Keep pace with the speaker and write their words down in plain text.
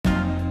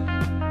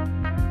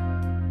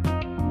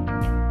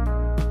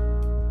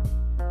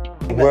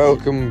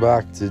Welcome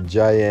back to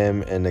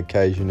JM and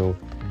Occasional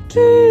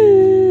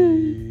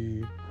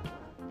D.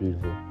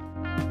 Beautiful.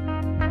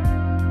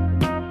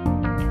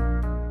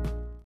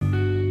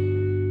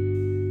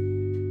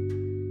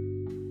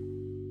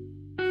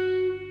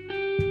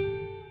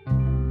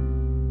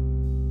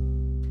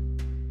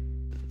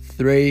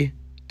 Three,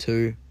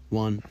 2,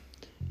 1,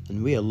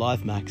 and we are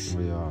live, Max.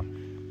 We are.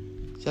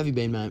 So how have you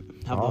been, mate?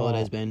 How have the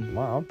holidays been?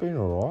 Mate, I've been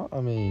alright.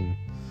 I mean,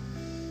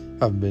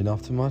 haven't been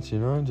up to much,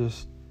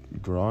 just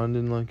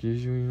grinding like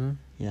usual,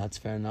 Yeah, that's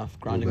fair enough.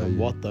 Grinding on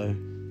what, though?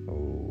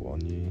 Oh,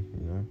 on you,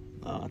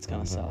 Oh, that's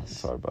kind of sus.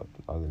 Sorry, but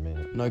I didn't mean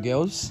it. No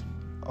girls?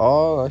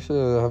 Oh,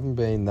 actually, I haven't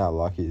been that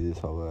lucky this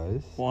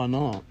holidays. Why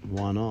not?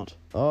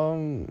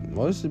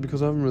 Mostly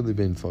because I haven't really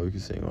been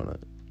focusing on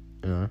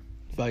it,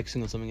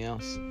 Focusing on something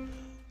else?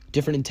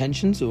 Different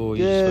intentions, or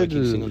you just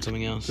focusing on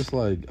something else? Just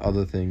like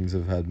other things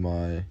have had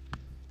my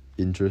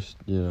interest,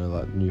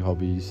 like new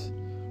hobbies.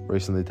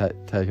 Recently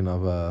taken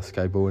up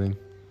skateboarding.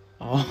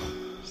 Oh,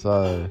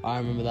 so I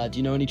remember that. Do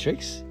you know any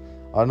tricks?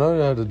 I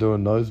know how to do a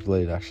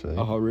nosebleed, actually.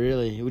 Oh,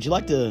 really? Would you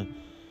like to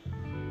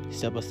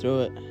step us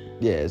through it?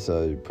 Yeah,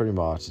 so pretty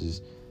much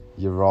is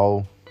you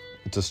roll.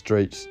 It's a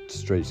street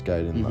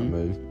skating like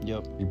move.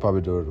 Yep. You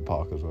probably do it at a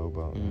park as well,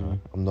 but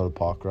I'm not a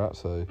park rat,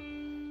 so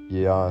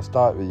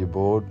start with your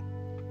board.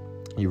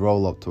 You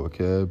roll up to a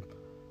curb,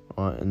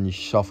 right, and you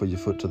shuffle your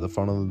foot to the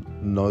front of the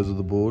nose of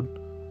the board.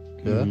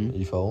 Yeah,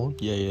 you following?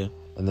 Yeah.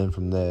 And then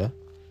from there,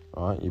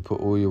 right, you put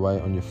all your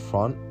weight on your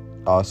front.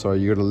 You got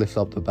to lift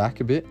up the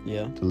back a bit.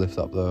 Yeah. To lift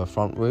up the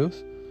front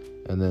wheels,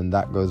 and then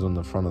that goes on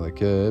the front of the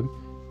curb.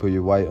 Put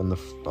your weight on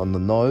the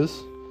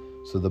nose,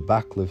 so the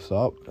back lifts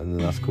up, and then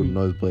that's called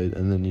nosebleed.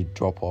 And then you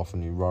drop off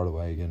and you ride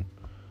away again.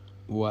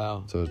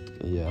 Wow. So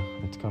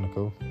it's kind of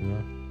cool.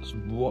 So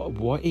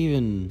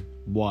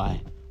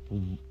why?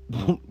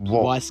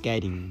 Why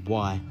skating?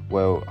 Why?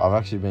 Well, I've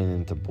actually been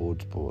into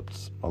board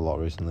sports a lot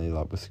recently,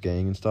 like with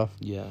skiing and stuff.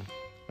 Yeah.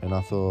 And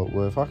I thought,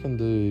 well, if I can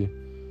do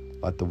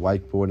like the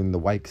wakeboarding, the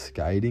wake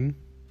skating,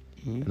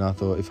 and I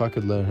thought if I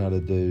could learn how to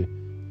do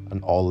an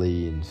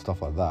ollie and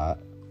stuff like that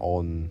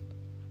on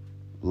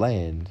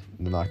land,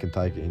 then I can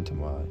take it into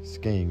my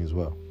skiing as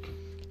well.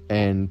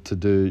 And to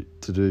do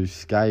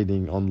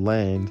skating on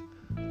land,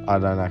 I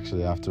don't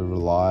actually have to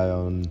rely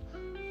on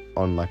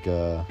like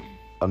an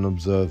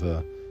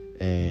observer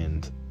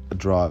and a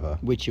driver,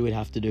 which you would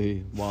have to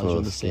do while you're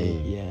on the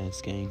skiing. sea. Yeah,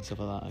 skiing, stuff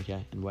like that.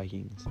 Okay, and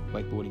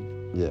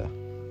wakeboarding. Yeah,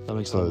 that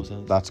makes total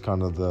sense. That's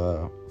kind of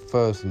the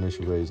first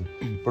initial reason.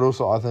 But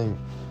also, I think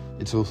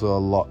it's also a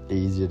lot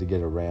easier to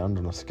get around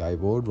on a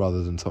skateboard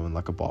rather than something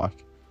like a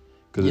bike.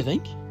 You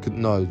think?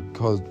 No,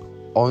 because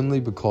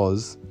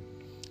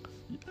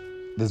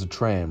there's a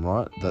tram,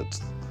 right?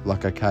 That's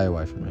like a K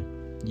away from me.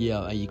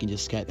 Yeah, and you can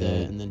just skate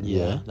there, and then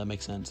that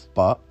makes sense.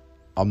 But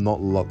I'm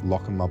not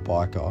locking my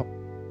bike up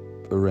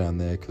around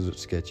there because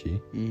it's sketchy.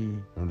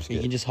 You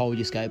can just hold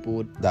your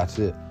skateboard. That's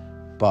it.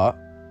 But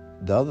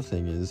the other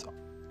thing is,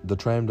 the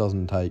tram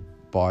doesn't take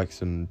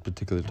bikes in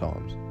particular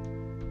times.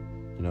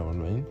 You know what I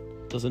mean?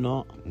 Does it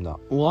not? No.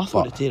 Well, I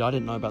thought it did. I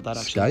didn't know about that,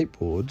 actually.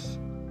 Skateboards,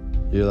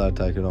 you're allowed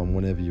to take it on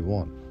whenever you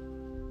want.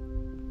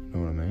 You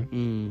know what I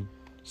mean?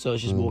 So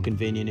it's just more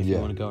convenient if you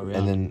want to go around.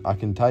 And then I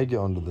can take it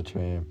onto the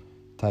tram,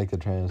 take the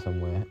tram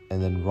somewhere,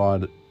 and then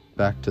ride it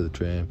back to the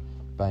tram.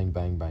 Bang,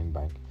 bang, bang,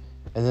 bang.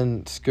 And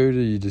then scooter,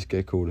 you just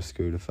get called a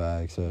scooter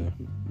fag, so...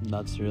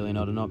 That's really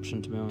not an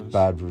option, to be honest.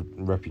 Bad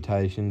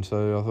reputation,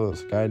 so I thought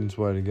skating's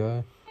the way to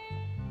go.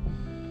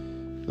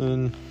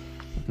 And,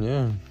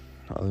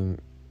 I think...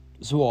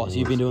 So what? So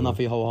you've been doing that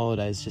for your whole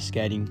holidays, just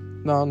skating?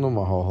 No, not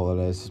my whole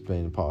holidays. It's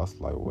been past,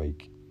 like, a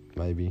week,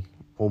 maybe.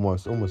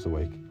 Almost a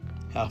week.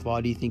 How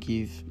far do you think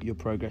your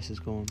progress has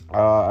gone?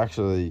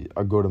 Actually,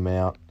 a good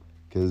amount,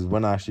 because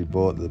when I actually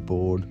bought the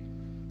board,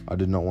 I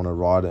did not want to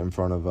ride it in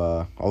front of...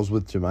 I was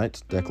with your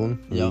mates,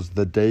 Declan. It was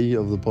the D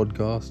of the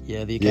podcast.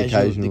 Yeah, the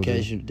occasional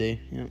D.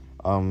 Yeah.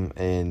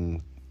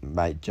 And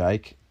mate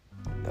Jake,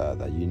 that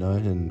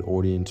and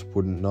audience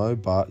wouldn't know,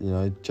 but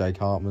Jake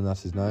Hartman,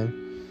 that's his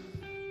name.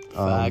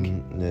 Fag.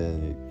 Yeah,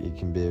 he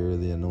can be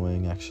really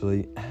annoying,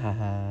 actually.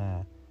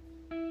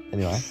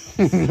 Anyway.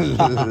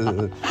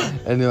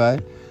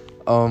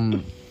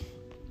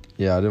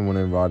 Yeah, I didn't want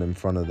to ride in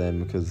front of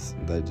them because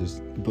they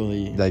just...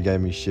 bully you. They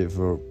gave me shit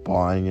for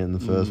buying it in the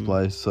first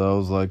place, so I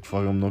was like,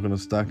 fuck, I'm not going to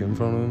stack it in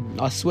front of them.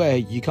 I swear,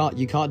 you can't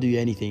do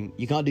anything.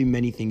 You can't do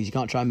many things. You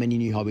can't try many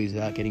new hobbies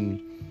without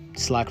getting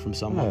slack from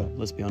someone. Yeah.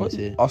 Let's be honest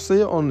here. I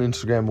see it on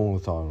Instagram all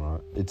the time,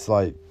 right?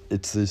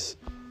 It's this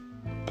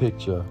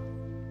picture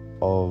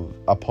of...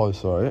 a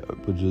post,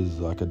 which is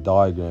like a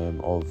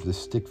diagram of this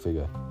stick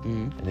figure.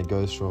 And it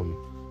goes from...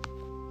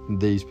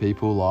 these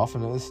people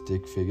laughing at the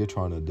stick figure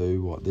trying to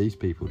do what these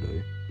people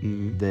do,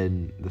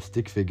 then the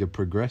stick figure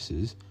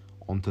progresses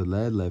onto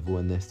their level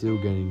and they're still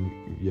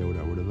getting yelled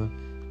at, whatever.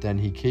 Then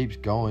he keeps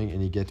going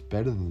and he gets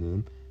better than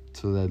them,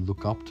 so they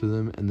look up to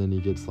them, and then he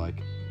gets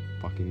like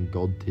fucking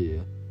god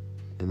tier,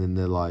 and then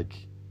they're like,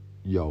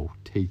 yo,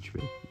 teach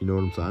me. You know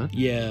what I'm saying?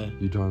 Yeah.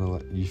 You're trying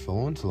to you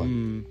following? So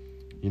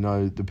you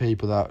know, the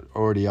people that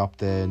are already up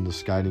there in the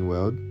skating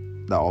world,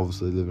 that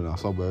obviously live in our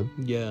suburb.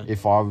 Yeah.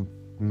 If I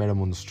met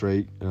them on the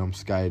street and I'm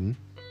skating,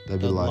 they'd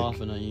be like,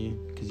 laughing at you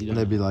because you don't. And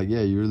they'd be like,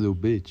 yeah, you're a little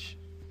bitch,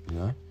 you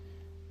know.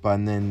 But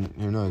and then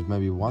who knows?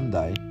 Maybe one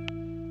day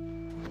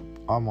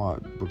I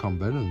might become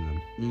better than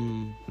them. You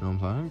know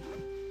what I'm saying?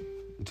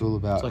 It's all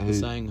about. It's like the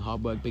saying,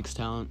 hard work beats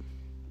talent.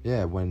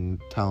 Yeah, when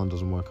talent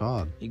doesn't work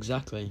hard.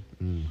 Exactly.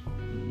 So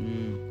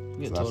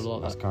Get told a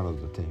lot. That's kind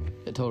of the thing.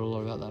 Get told a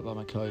lot about that by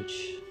my coach.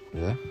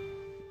 Yeah.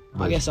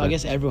 I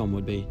guess everyone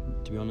would be,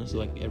 to be honest.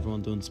 Like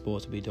everyone doing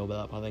sports would be told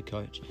about that by their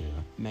coach. Yeah.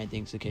 Main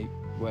things to keep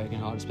working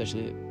hard,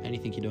 especially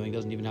anything you're doing.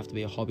 Doesn't even have to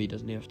be a hobby.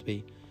 Doesn't even have to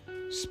be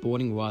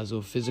sporting wise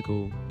or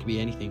physical. It could be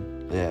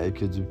anything. Yeah, it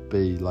could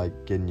be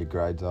like getting your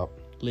grades up.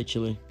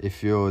 Literally.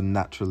 If you're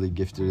naturally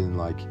gifted in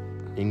like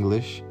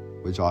English,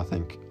 which I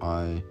think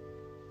I'm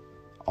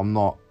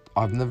not.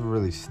 I've never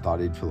really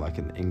studied for like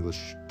an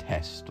English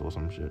test or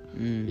some shit.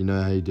 You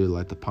know how you do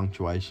like the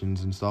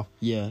punctuations and stuff?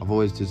 Yeah. I've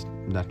always just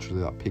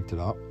naturally like picked it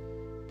up.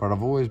 But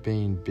I've always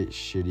been a bit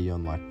shitty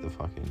on like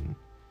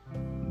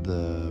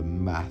the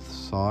math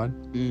side.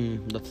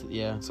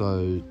 Yeah.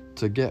 So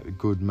to get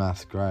good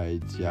math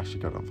grades, you actually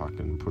gotta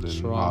fucking put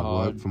in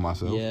hard work for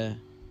myself. Yeah.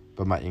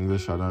 But my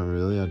English, I don't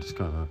really. I just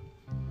kind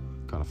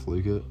of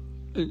fluke it.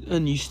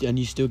 And you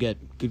still get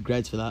good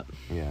grades for that.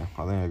 Yeah,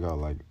 I think I got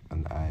like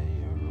an A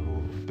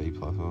or B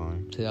plus or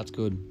something. See, that's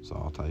good. So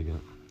I'll take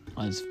it.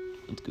 That's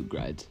good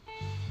grades.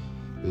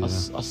 Yeah.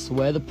 I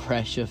swear the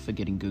pressure for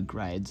getting good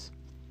grades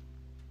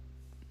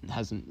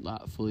hasn't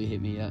like fully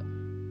hit me yet.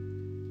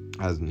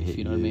 Hasn't hit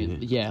you know what I mean?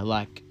 Yeah,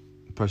 like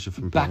pressure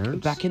from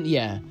parents. Back in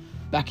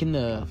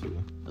the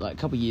like a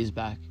couple of years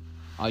back,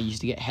 I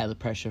used to get hella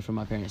pressure from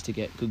my parents to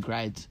get good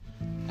grades.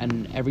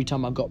 And every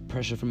time I got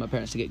pressure from my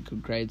parents to get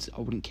good grades,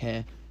 I wouldn't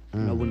care.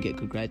 And I wouldn't get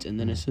good grades. And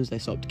then as soon as they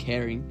stopped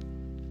caring,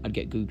 I'd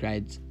get good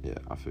grades. Yeah,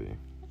 I feel you.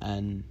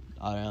 And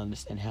I don't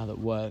understand how that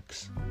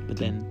works. But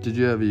then... Did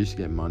you ever used to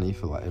get money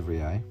for like every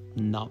A?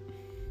 No.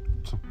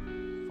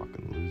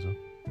 Fucking loser.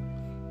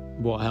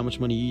 What? How much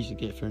money you used to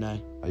get for an A?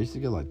 I used to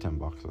get like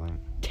 $10, I think.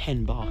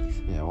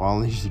 $10? Yeah, well I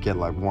only used to get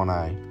like one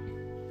A.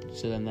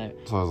 So then they...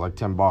 So it was like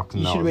 $10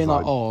 and you should have been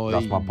like,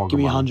 that's my pocket give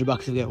me money. $100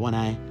 if you get one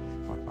A.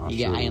 You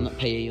get A in like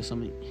PE or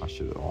something. I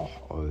should have.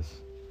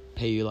 Oath.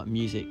 PE like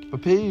music.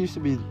 But PE used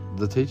to be,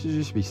 the teachers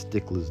used to be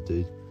sticklers,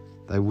 dude.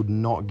 They would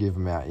not give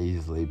them out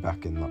easily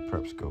back in like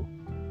prep school.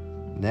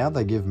 Now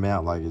they give them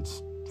out like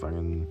it's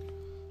fucking...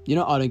 You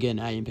know, I don't get an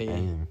A in PE.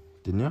 Anything.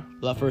 Didn't you?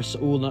 Like for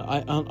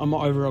I'm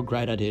my overall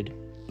grade I did.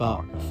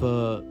 But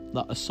for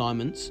like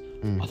assignments,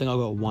 I think I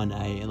got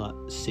 1A in like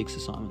 6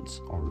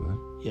 assignments. Oh,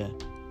 really? Yeah.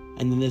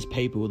 And then there's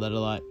people that are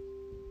like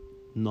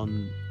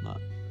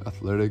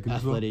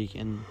athletic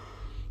and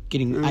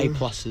getting A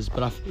pluses,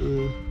 but I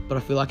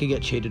feel like I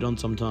get cheated on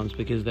sometimes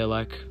because they're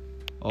like,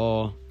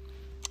 oh,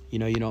 you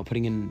know, you're not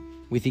putting in.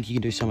 We think you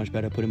can do so much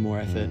better. Put in more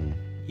effort.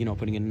 You're not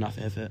putting in enough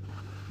effort.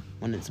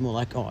 When it's more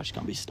like, oh, I just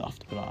can't be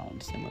stuffed. But I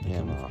understand what they're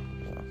coming from.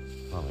 Yeah,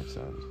 that makes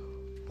sense.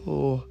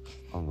 Oh,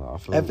 I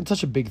feel effort's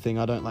such a big thing.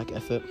 I don't like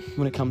effort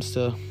when it comes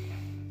to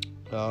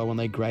when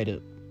they grade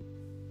it.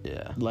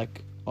 Yeah.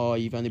 Like, oh,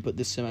 you've only put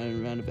this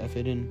amount of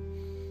effort in.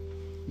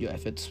 Your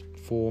effort's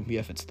 4, your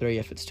effort's 3,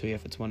 effort's 2,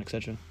 effort's 1,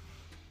 etc.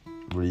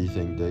 What do you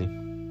think, D?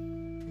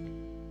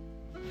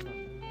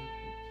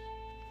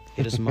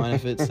 He doesn't mind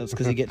efforts. That's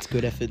because he gets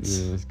good efforts.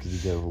 Yeah, it's because he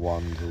gets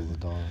ones all the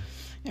time.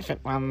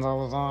 Effort ones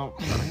all the time.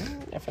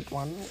 Effort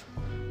ones.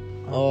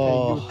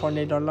 I'll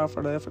pay you $20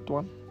 for the effort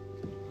one.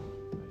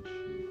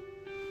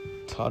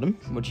 Pardon?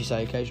 What'd you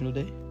say, occasional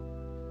D?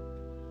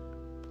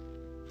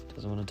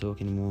 Doesn't want to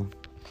talk anymore.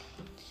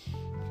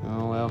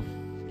 Oh well.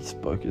 He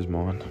spoke his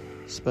mind.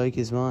 Spoke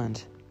his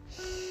mind.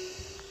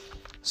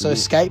 So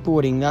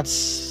skateboarding,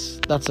 that's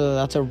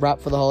a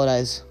wrap for the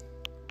holidays.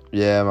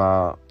 Yeah,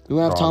 mate. We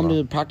won't have time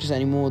to practice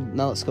anymore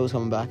now that school's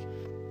coming back.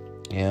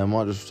 Yeah, I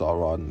might just start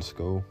riding to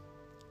school.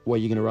 What, are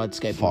you going to ride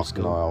skateboard to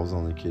school? No, I was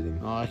only kidding.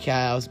 Oh, okay,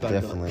 I was about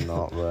Definitely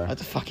not, bro.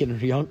 That's a fucking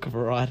yonk of a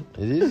ride.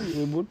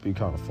 It would be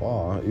kind of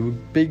far. It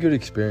would be a good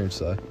experience,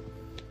 though.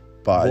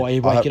 But why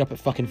you waking up at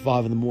fucking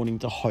 5 in the morning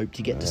to hope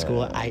to get to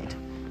school at 8?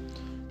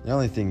 The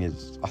only thing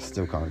is, I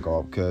still can't go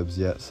up curbs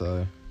yet,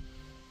 so...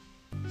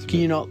 Can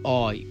you not?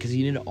 Oh, because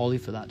you need an ollie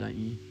for that, don't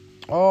you?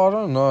 Oh, I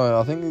don't know.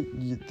 I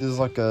think there's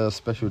like a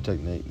special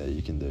technique that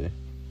you can do.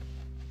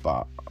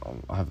 But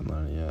I haven't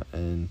learned it yet.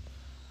 And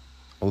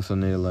also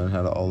need to learn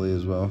how to ollie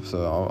as well.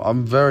 So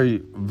I'm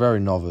very, very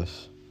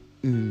novice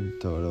to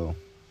it all.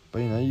 But,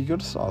 you know, you got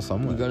to start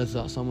somewhere. You got to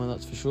start somewhere,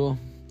 that's for sure.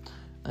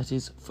 That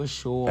is for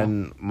sure.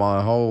 And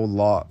my whole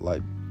lot,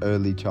 like,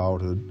 early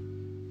childhood,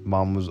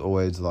 Mum was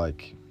always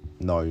like,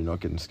 no, you're not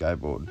getting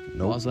skateboard.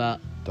 Nope. Why's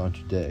that? Don't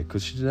you dare.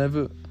 Because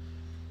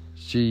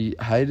she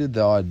hated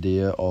the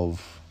idea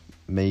of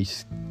me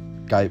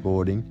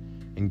skateboarding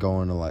and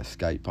going to, like,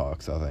 skate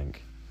parks, I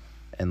think.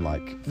 And,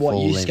 like... What,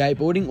 you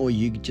skateboarding or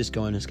you just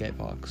going to skate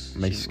parks?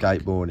 Me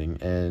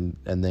skateboarding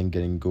and then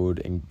getting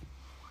good and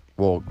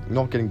well,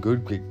 not getting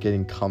good, but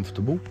getting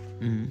comfortable,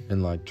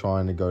 and like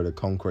trying to go to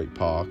concrete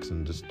parks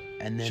and just.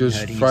 And then she was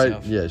hurting afraid.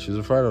 yourself. Yeah, she was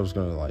afraid I was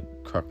gonna like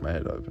crack my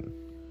head open.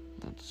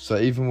 So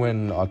even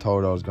when I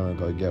told her I was gonna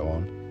go get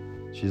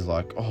one, she's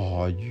like,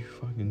 "Oh, are you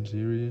fucking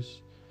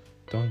serious?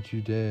 Don't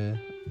you dare!"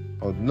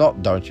 Or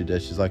not, don't you dare.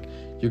 She's like,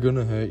 "You're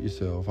gonna hurt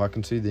yourself. I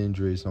can see the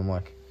injuries." And I'm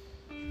like,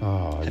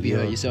 "Oh." Have you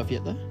hurt yourself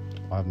yet though?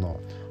 I have not.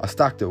 I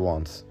stacked it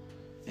once,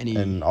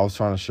 and I was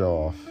trying to show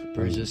off.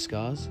 Bruises,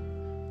 scars?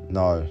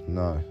 No,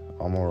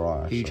 I'm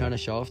alright. Who are you trying to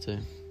show off to?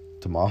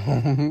 To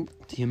mum.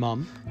 To your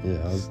mum?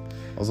 Yeah,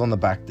 I was on the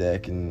back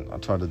deck and I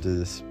tried to do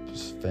this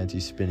fancy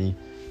spinny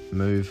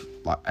move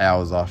like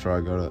hours after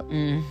I got it,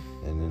 and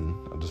then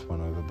I just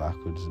went over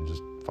backwards and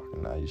just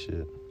fucking ate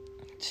shit.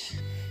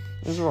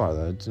 It was alright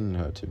though. It didn't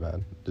hurt too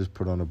bad. Just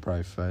put on a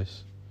brave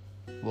face.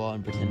 Well,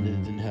 and pretended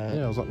it didn't hurt.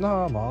 Yeah, I was like,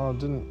 "No, ma, I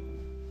didn't.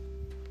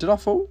 Did I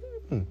fall?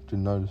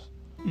 Didn't notice."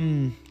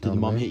 Did the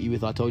mum hit you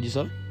with "I told you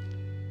so"?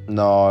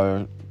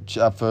 No.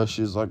 At first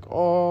she was like,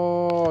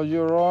 "Oh,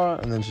 you're right,"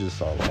 and then she just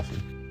started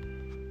laughing.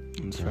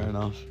 That's fair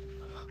enough.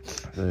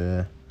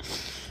 Yeah.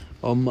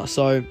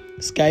 So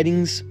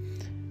skating's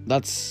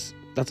that's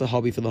a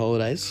hobby for the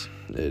holidays.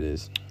 It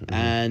is.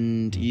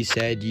 And you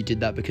said you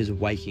did that because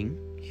of waking.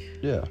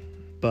 Yeah.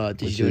 But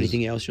did you do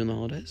anything else during the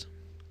holidays?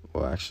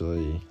 Well,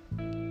 actually,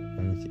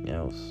 anything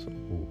else?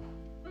 Ooh.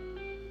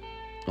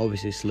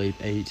 Obviously, sleep,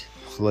 eat.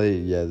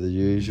 Sleep, yeah, the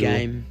usual.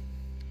 Game.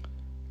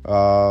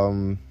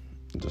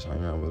 Just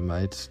hang out with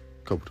mates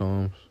a couple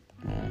times.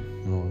 You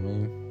know what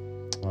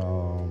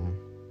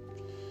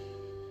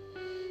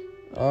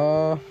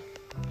I mean?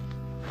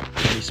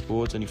 Any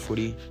sports? Any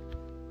footy?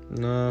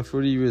 No,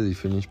 footy really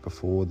finished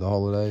before the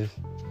holidays.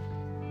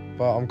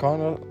 But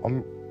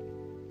I'm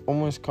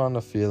almost kind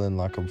of feeling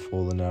like I'm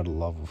falling out of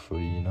love with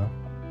footy, you know?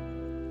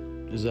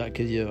 Is that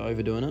because you're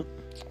overdoing it?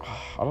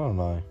 I don't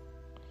know.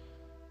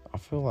 I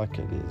feel like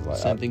it is. Like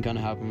Same thing kind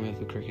of happened with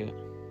the cricket.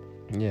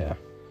 Yeah.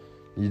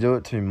 You do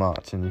it too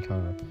much and you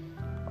kind of...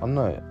 I don't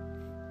know.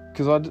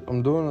 Because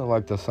I'm doing it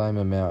like the same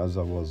amount as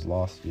I was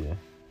last year.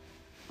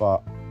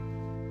 But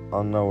I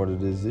don't know what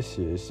it is this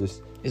year. It's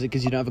just... Is it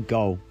because you don't have a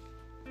goal?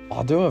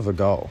 I do have a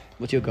goal.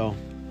 What's your goal?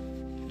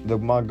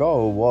 My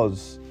goal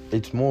was...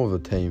 It's more of a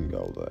team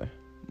goal though.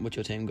 What's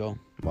your team goal?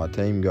 My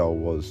team goal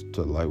was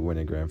to like win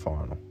a grand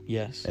final.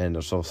 Yes. And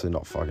it's obviously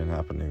not fucking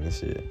happening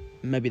this year.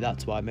 Maybe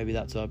that's why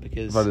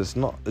because... But it's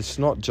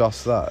not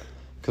just that.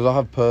 Because I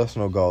have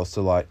personal goals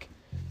to like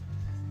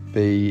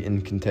be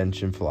in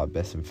contention for like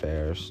best and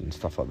fairest and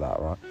stuff like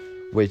that, right?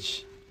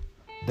 Which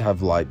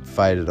have like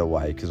faded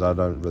away because I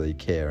don't really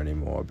care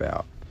anymore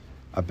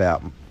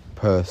about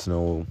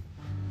personal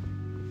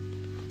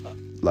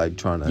like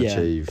trying to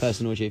achieve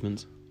personal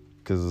achievements.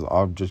 Because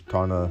I'll just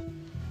kind of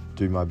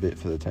do my bit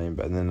for the team,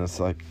 but then it's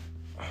like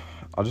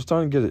I just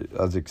don't get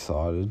as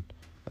excited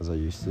as I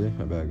used to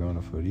about going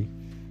to footy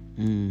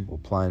or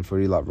playing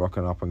footy, like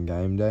rocking up on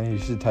game day. I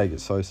used to take it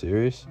so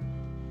serious,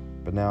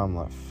 but now I'm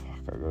like,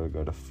 fuck, I gotta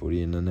go to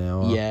footy in an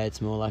hour. Yeah,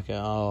 it's more like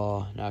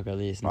now I got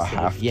this instead I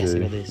have of, yes, to. I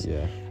got this.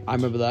 Yeah. I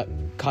remember that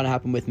kind of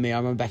happened with me. I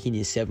remember back in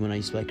year 7 when I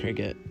used to play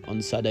cricket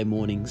on Saturday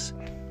mornings.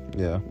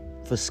 Yeah.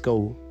 For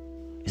school.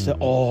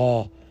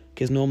 So,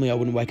 because normally I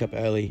wouldn't wake up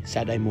early.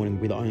 Saturday morning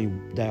would be the only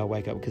day I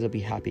wake up because I'd be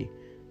happy.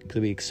 Because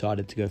I'd be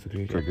excited to go for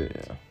cricket.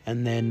 Yeah.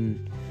 And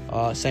then,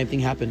 same thing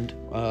happened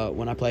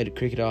when I played at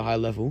cricket at a high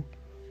level.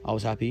 I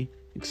was happy,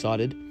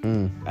 excited.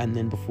 And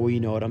then before you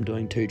know it, I'm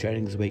doing 2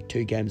 trainings a week,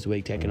 2 games a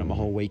week, taking up my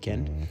whole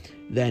weekend.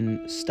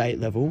 Then state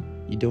level,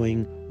 you're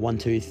doing 1,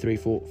 2, 3,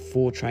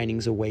 4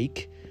 trainings a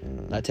week.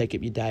 That take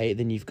up your day.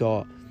 Then you've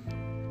got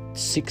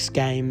 6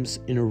 games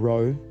in a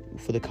row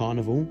for the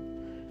carnival.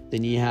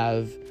 Then you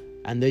have,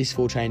 and these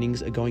 4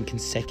 trainings are going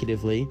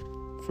consecutively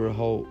for a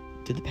whole...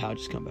 Did the power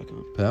just come back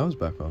on? Power's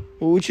back on.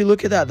 Well, would you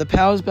look at that? The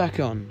power's back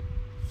on.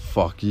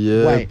 Fuck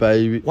yeah,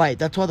 baby. Wait,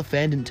 that's why the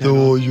fan didn't turn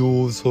Oh, on.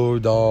 you're so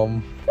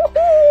dumb.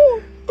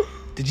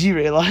 Did you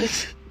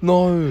realise?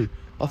 No.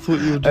 I thought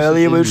you were just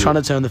Earlier we were trying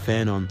to turn the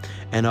fan on,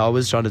 and I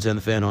was trying to turn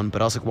the fan on,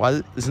 but I was like,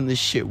 why isn't this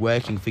shit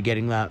working,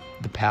 forgetting that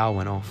the power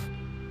went off?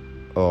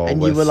 Oh,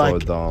 and we're you were so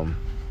like, dumb.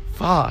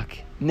 Fuck.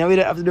 Now we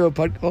don't have to do a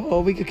podcast.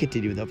 Oh, we could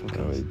continue with that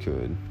podcast. Yeah, we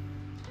could.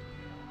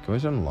 Can we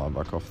turn the light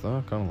back off though?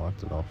 I kind of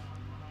liked it off.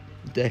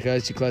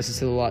 Deco's too closest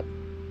to the light.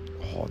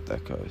 Oh,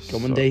 Deco's.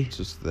 Come on, D.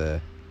 Just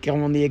there.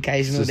 Come on, the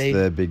occasional Just D.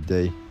 there, big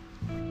D.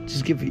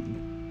 Just give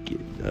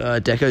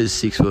Deco's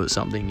 6 foot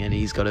something, and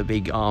he's got a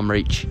big arm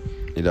reach.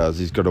 He does.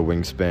 He's got a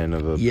wingspan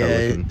of a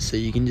pelican. So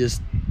you can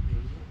just...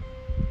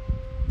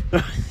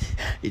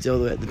 It's all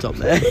the way at the top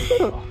there.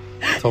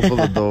 Top of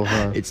the door,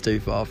 huh? It's too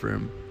far for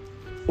him.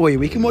 Oi,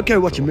 we can go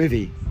watch a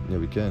movie. Yeah,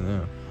 we can,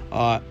 yeah.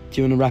 Alright,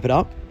 do you want to wrap it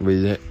up?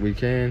 We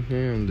can,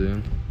 yeah, I'm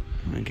doing.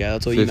 Okay,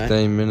 that's all you know.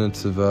 15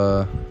 minutes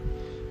of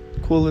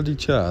quality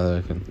chat, I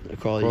reckon.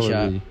 Quality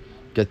chat.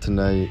 Get to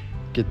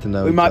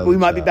know We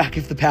might be back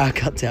if the power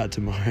cuts out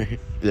tomorrow.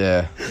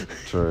 Yeah,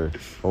 true.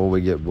 Or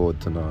we get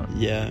bored tonight.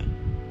 Yeah.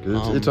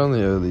 It's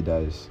only early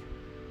days.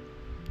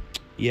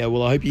 Yeah,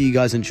 well, I hope you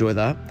guys enjoy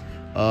that.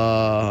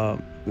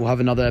 We'll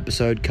have another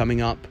episode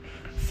coming up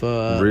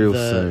for real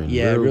soon.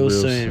 Yeah, real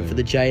soon for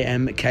the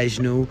JM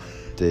Occasional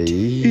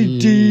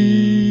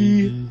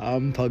D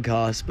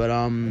podcast. But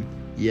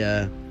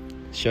yeah,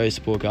 show your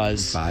support,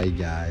 guys. Bye,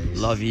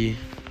 guys. Love you.